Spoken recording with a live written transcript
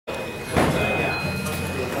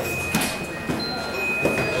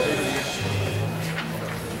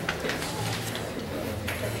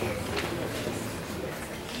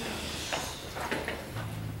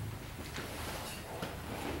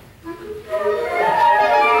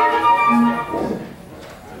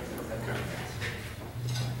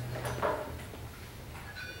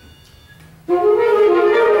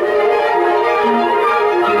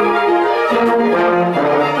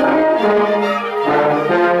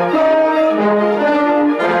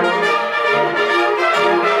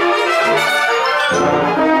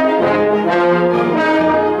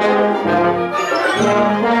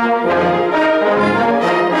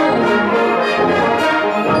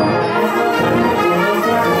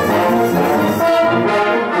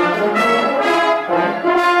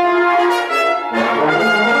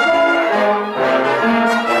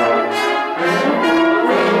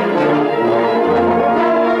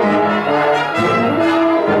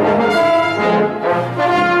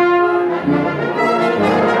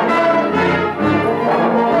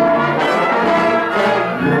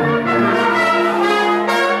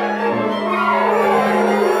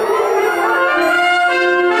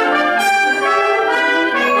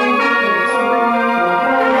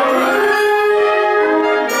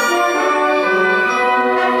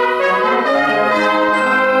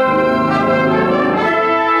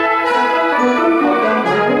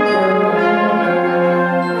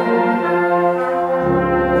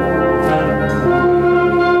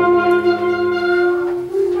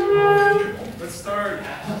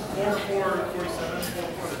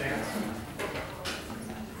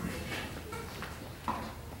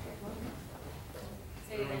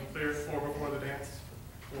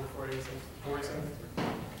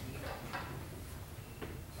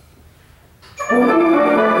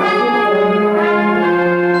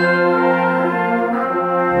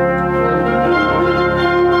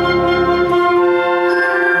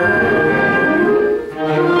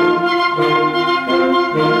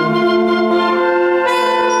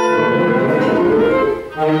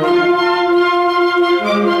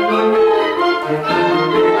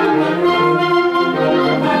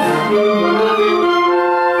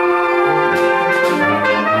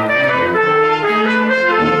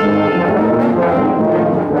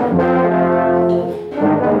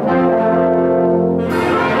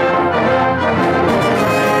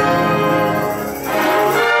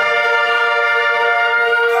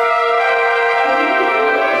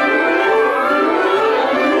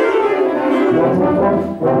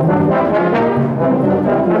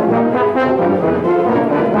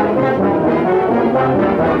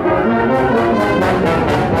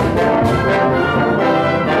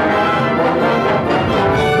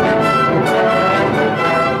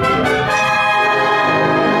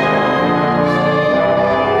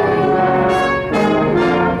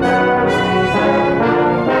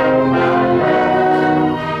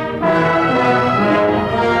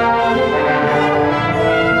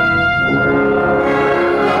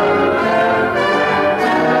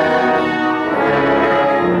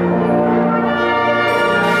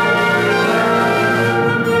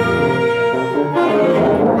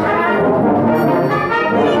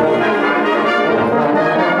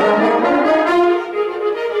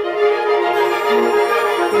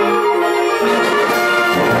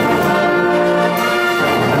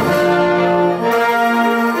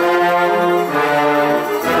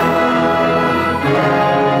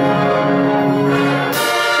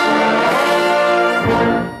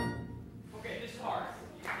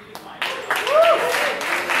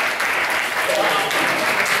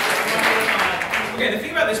Okay, the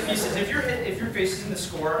thing about this piece is if your face is in the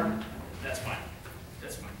score, that's fine.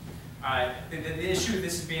 That's fine. All right. The issue with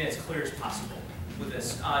this is being as clear as possible with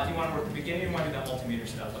this. Do you want to work the beginning or do you want to do that multimeter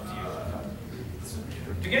stuff? Up to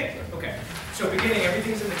you. Beginning? Okay. So beginning,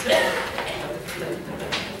 everything's in the tip.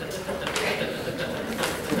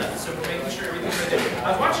 So we're making sure everything's right there.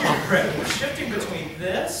 I was watching your grip. We're shifting between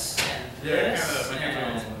this and this.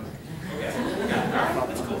 And okay. Got it. All right.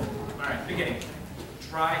 That's cool. All right. Beginning.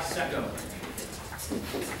 Try secco.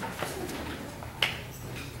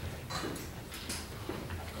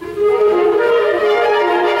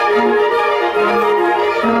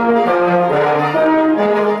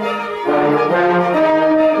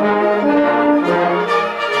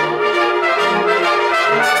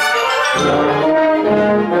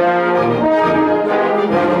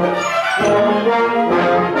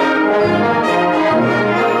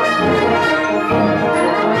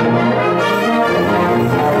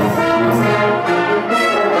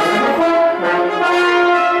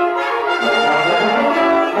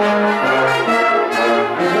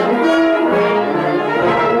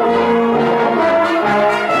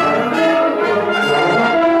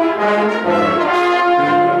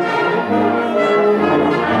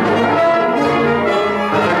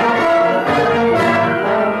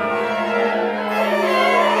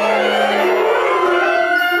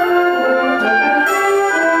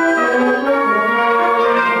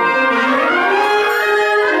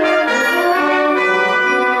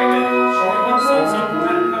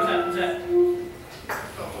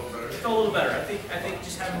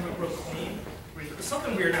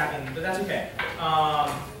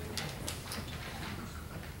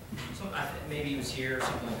 Maybe he was here or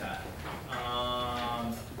something like that.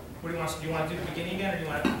 What do you want? Do you want to do the beginning again, or do you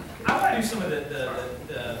want to? I want to do some of the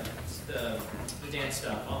dance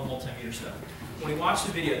stuff, all the multimeter stuff. When we watch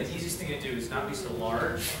the video, the easiest thing to do is not be so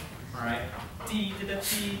large. All right. D da da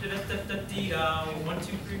D da da da da D da 1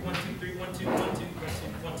 2 3 1 2 3 1 2 1 2 1 2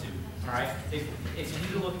 1 2. All right. If you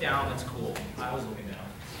need to look down, that's cool. I was looking down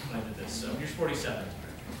when I did this. So here's 47.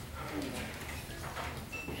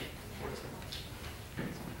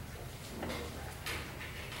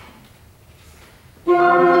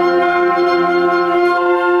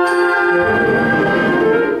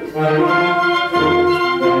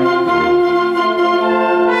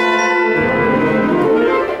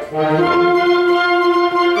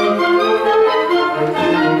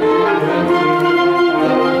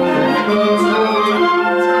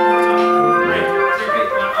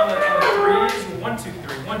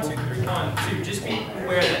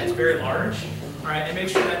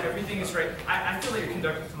 I feel like you're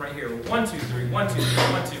conducting from right here. 1 2 3 1 2 3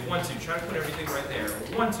 1 2 1 2. Try to put everything right there.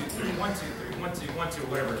 1 2 3 1 2 3 1 2 1 2,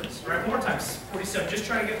 whatever it is. All right, one more time. 47. Just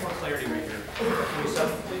try to get more clarity right here.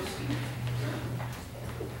 47, please.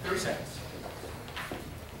 30 seconds.